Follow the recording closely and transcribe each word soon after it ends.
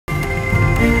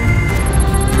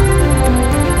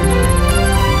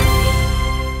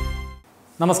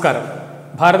നമസ്കാരം.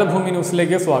 ഭാരതഭൂമി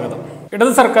ന്യൂസിലേക്ക് സ്വാഗതം.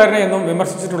 ഇടത് സർക്കാരിനെ എന്നും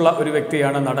വിമർശിച്ചിട്ടുള്ള ഒരു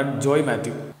വ്യക്തിയാണ് നടൻ ജോയ്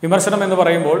മാത്യു. വിമർശനം എന്ന്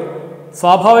പറയുമ്പോൾ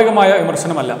സ്വാഭാവികമായ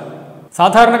വിമർശനമല്ല,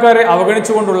 സാധാരണക്കാരെ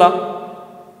അവഗണിച്ചുകൊണ്ടുള്ള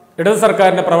ഇടത്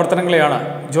സർക്കാരിൻ്റെ പ്രവർത്തനങ്ങളെയാണ്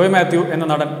ജോയ് മാത്യു എന്ന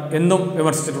നടൻ എന്നും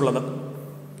വിമർശിച്ചിട്ടുള്ളത്.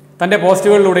 തൻ്റെ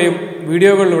പോസ്റ്റുകളിലൂടെയും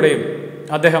വീഡിയോകളിലൂടെയും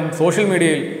അദ്ദേഹം സോഷ്യൽ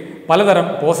മീഡിയയിൽ പലതരം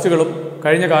പോസ്റ്റുകളും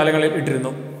കഴിഞ്ഞ കാലങ്ങളിൽ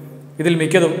ഇട്ടിരുന്നു. ഇതിൽ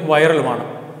മിക്കതും വൈറലുമാണ്.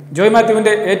 ജോയ്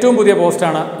മാത്യുവിൻ്റെ ഏറ്റവും പുതിയ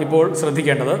പോസ്റ്റാണ് ഇപ്പോൾ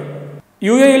ശ്രദ്ധിക്കേണ്ടത്.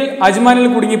 UAE അജ്മാനിൽ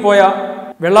കുടുങ്ങിപ്പോയ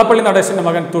വെള്ളാപ്പള്ളി നടേശൻ്റെ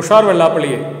മകൻ തുഷാർ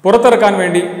വെള്ളാപ്പള്ളിയെ പുറത്തിറക്കാൻ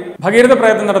വേണ്ടി ഭഗീരഥ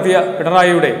പ്രയത്നം നടത്തിയ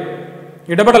പിണറായിയുടെ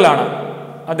ഇടപെടലാണ്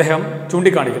അദ്ദേഹം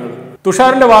ചൂണ്ടിക്കാണിക്കുന്നത്.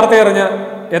 തുഷാറിൻ്റെ വാർത്തയറിഞ്ഞ്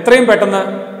എത്രയും പെട്ടെന്ന്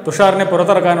തുഷാറിനെ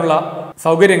പുറത്തിറക്കാനുള്ള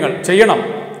സൗകര്യങ്ങൾ ചെയ്യണം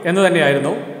എന്ന്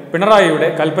തന്നെയായിരുന്നു പിണറായിയുടെ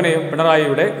കൽപ്പനയും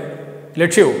പിണറായിയുടെ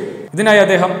ലക്ഷ്യവും. ഇതിനായി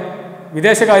അദ്ദേഹം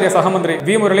വിദേശകാര്യ സഹമന്ത്രി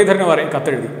V. മുരളീധരന് വരെ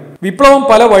കത്തെഴുതി. വിപ്ലവം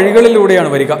പല വഴികളിലൂടെയാണ്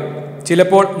വരിക.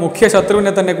 ചിലപ്പോൾ മുഖ്യ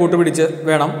ശത്രുവിനെ തന്നെ കൂട്ടുപിടിച്ച്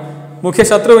വേണം മുഖ്യ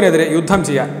ശത്രുവിനെതിരെ യുദ്ധം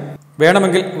ചെയ്യാൻ.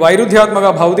 വേണമെങ്കിൽ വൈരുദ്ധ്യാത്മക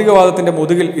ഭൗതികവാദത്തിൻ്റെ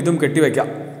മുതുകിൽ ഇതും കെട്ടിവയ്ക്കാം.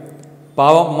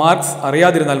 പാവം മാർക്സ്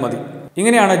അറിയാതിരുന്നാൽ മതി.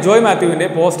 ഇങ്ങനെയാണ് ജോയ് മാത്യുവിൻ്റെ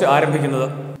പോസ്റ്റ് ആരംഭിക്കുന്നത്.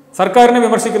 സർക്കാരിനെ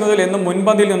വിമർശിക്കുന്നതിൽ എന്നും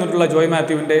മുൻപന്തിയിൽ നിന്നിട്ടുള്ള ജോയ്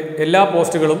മാത്യുവിൻ്റെ എല്ലാ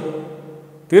പോസ്റ്റുകളും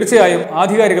തീർച്ചയായും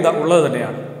ആധികാരികത ഉള്ളത്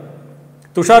തന്നെയാണ്.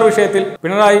 തുഷാർ വിഷയത്തിൽ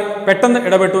പിണറായി പെട്ടെന്ന്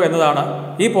ഇടപെട്ടു എന്നതാണ്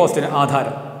ഈ പോസ്റ്റിന്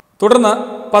ആധാരം. തുടർന്ന്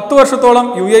 10 വർഷത്തോളം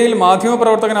UAE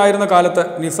മാധ്യമപ്രവർത്തകനായിരുന്ന കാലത്ത്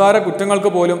നിസ്സാര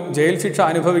കുറ്റങ്ങൾക്ക് പോലും ജയിൽ ശിക്ഷ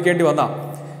അനുഭവിക്കേണ്ടി വന്ന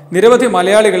നിരവധി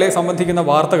മലയാളികളെ സംബന്ധിക്കുന്ന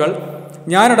വാർത്തകൾ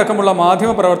ഞാനടക്കമുള്ള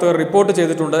മാധ്യമപ്രവർത്തകർ റിപ്പോർട്ട്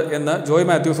ചെയ്തിട്ടുണ്ട് എന്ന് ജോയ്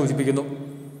മാത്യു സൂചിപ്പിക്കുന്നു.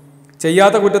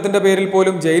 ചെയ്യാത്ത കുറ്റത്തിൻ്റെ പേരിൽ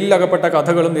പോലും ജയിലിലകപ്പെട്ട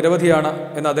കഥകളും നിരവധിയാണ്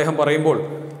എന്ന് അദ്ദേഹം പറയുമ്പോൾ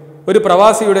ഒരു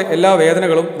പ്രവാസിയുടെ എല്ലാ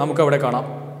വേദനകളും നമുക്കവിടെ കാണാം.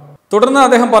 തുടർന്ന്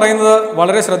അദ്ദേഹം പറയുന്നത്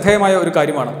വളരെ ശ്രദ്ധേയമായ ഒരു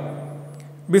കാര്യമാണ്.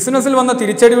 ബിസിനസ്സിൽ വന്ന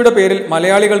തിരിച്ചടിയുടെ പേരിൽ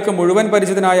മലയാളികൾക്ക് മുഴുവൻ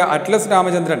പരിചിതനായ അറ്റ്ലസ്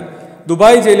രാമചന്ദ്രൻ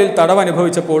ദുബായ് ജയിലിൽ തടവ്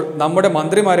അനുഭവിച്ചപ്പോൾ നമ്മുടെ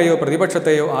മന്ത്രിമാരെയോ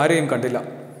പ്രതിപക്ഷത്തെയോ ആരെയും കണ്ടില്ല.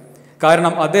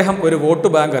 കാരണം അദ്ദേഹം ഒരു വോട്ട്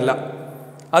ബാങ്ക് അല്ല.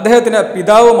 അദ്ദേഹത്തിന്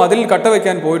പിതാവ് മതിലിൽ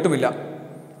കട്ടവയ്ക്കാൻ പോയിട്ടുമില്ല.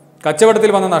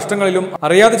 കച്ചവടത്തിൽ വന്ന നഷ്ടങ്ങളിലും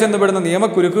അറിയാതെ ചെന്നുപെടുന്ന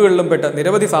നിയമക്കുരുക്കുകളിലും പെട്ട്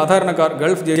നിരവധി സാധാരണക്കാർ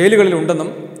ഗൾഫ് ജയിലുകളിലുണ്ടെന്നും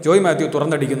ജോയ് മാത്യു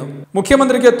തുറന്നടിക്കുന്നു.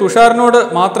 മുഖ്യമന്ത്രിക്ക് തുഷാറിനോട്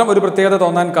മാത്രം ഒരു പ്രത്യേകത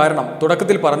തോന്നാൻ കാരണം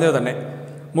തുടക്കത്തിൽ പറഞ്ഞത് തന്നെ,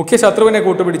 മുഖ്യ ശത്രുവിനെ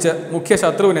കൂട്ടുപിടിച്ച് മുഖ്യ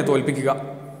ശത്രുവിനെ തോൽപ്പിക്കുക.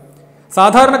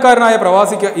 സാധാരണക്കാരനായ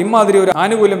പ്രവാസിക്ക് ഇമ്മാതിരി ഒരു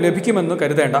ആനുകൂല്യം ലഭിക്കുമെന്ന്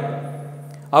കരുതേണ്ട.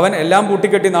 അവൻ എല്ലാം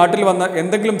പൂട്ടിക്കെട്ടി നാട്ടിൽ വന്ന്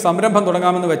എന്തെങ്കിലും സംരംഭം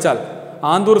തുടങ്ങാമെന്ന് വെച്ചാൽ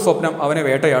ആന്തൂർ സ്വപ്നം അവനെ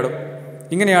വേട്ടയാടും.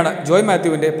 ഇങ്ങനെയാണ് ജോയ്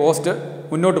മാത്യുവിൻ്റെ പോസ്റ്റ്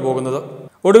മുന്നോട്ട് പോകുന്നത്.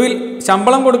 ഒടുവിൽ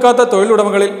ശമ്പളം കൊടുക്കാത്ത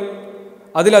തൊഴിലുടമകളിൽ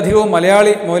അതിലധികവും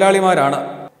മലയാളി മുതലാളിമാരാണ്.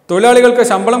 തൊഴിലാളികൾക്ക്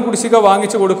ശമ്പളം കുടിശ്ശിക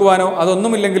വാങ്ങിച്ചു കൊടുക്കുവാനോ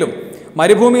അതൊന്നുമില്ലെങ്കിലും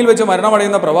മരുഭൂമിയിൽ വെച്ച്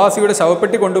മരണമടയുന്ന പ്രവാസിയുടെ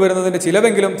ശവപ്പെട്ടി കൊണ്ടുവരുന്നതിൻ്റെ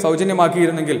ചിലവെങ്കിലും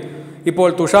സൗജന്യമാക്കിയിരുന്നെങ്കിൽ ഇപ്പോൾ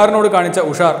തുഷാറിനോട് കാണിച്ച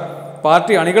ഉഷാർ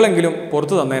പാർട്ടി അണികളെങ്കിലും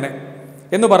പുറത്തു തന്നേനെ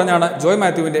എന്ന് പറഞ്ഞാണ് ജോയ്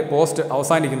മാത്യുവിൻ്റെ പോസ്റ്റ്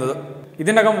അവസാനിക്കുന്നത്.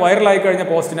 ഇതിനകം വൈറലായി കഴിഞ്ഞ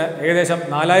പോസ്റ്റിന് ഏകദേശം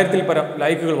 4000-ൽ പരം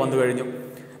ലൈക്കുകൾ വന്നു കഴിഞ്ഞു.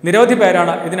 നിരവധി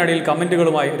പേരാണ് ഇതിനിടയിൽ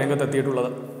കമൻറ്റുകളുമായി രംഗത്തെത്തിയിട്ടുള്ളത്.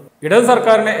 ഇടത്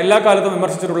സർക്കാരിനെ എല്ലാ കാലത്തും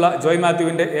വിമർശിച്ചിട്ടുള്ള ജോയ്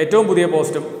മാത്യുവിൻ്റെ ഏറ്റവും പുതിയ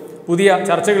പോസ്റ്റും പുതിയ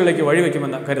ചർച്ചകളിലേക്ക്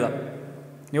വഴിവെക്കുമെന്ന് കരുതാം.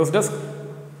 News desk,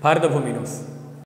 Bharathabhoomi news.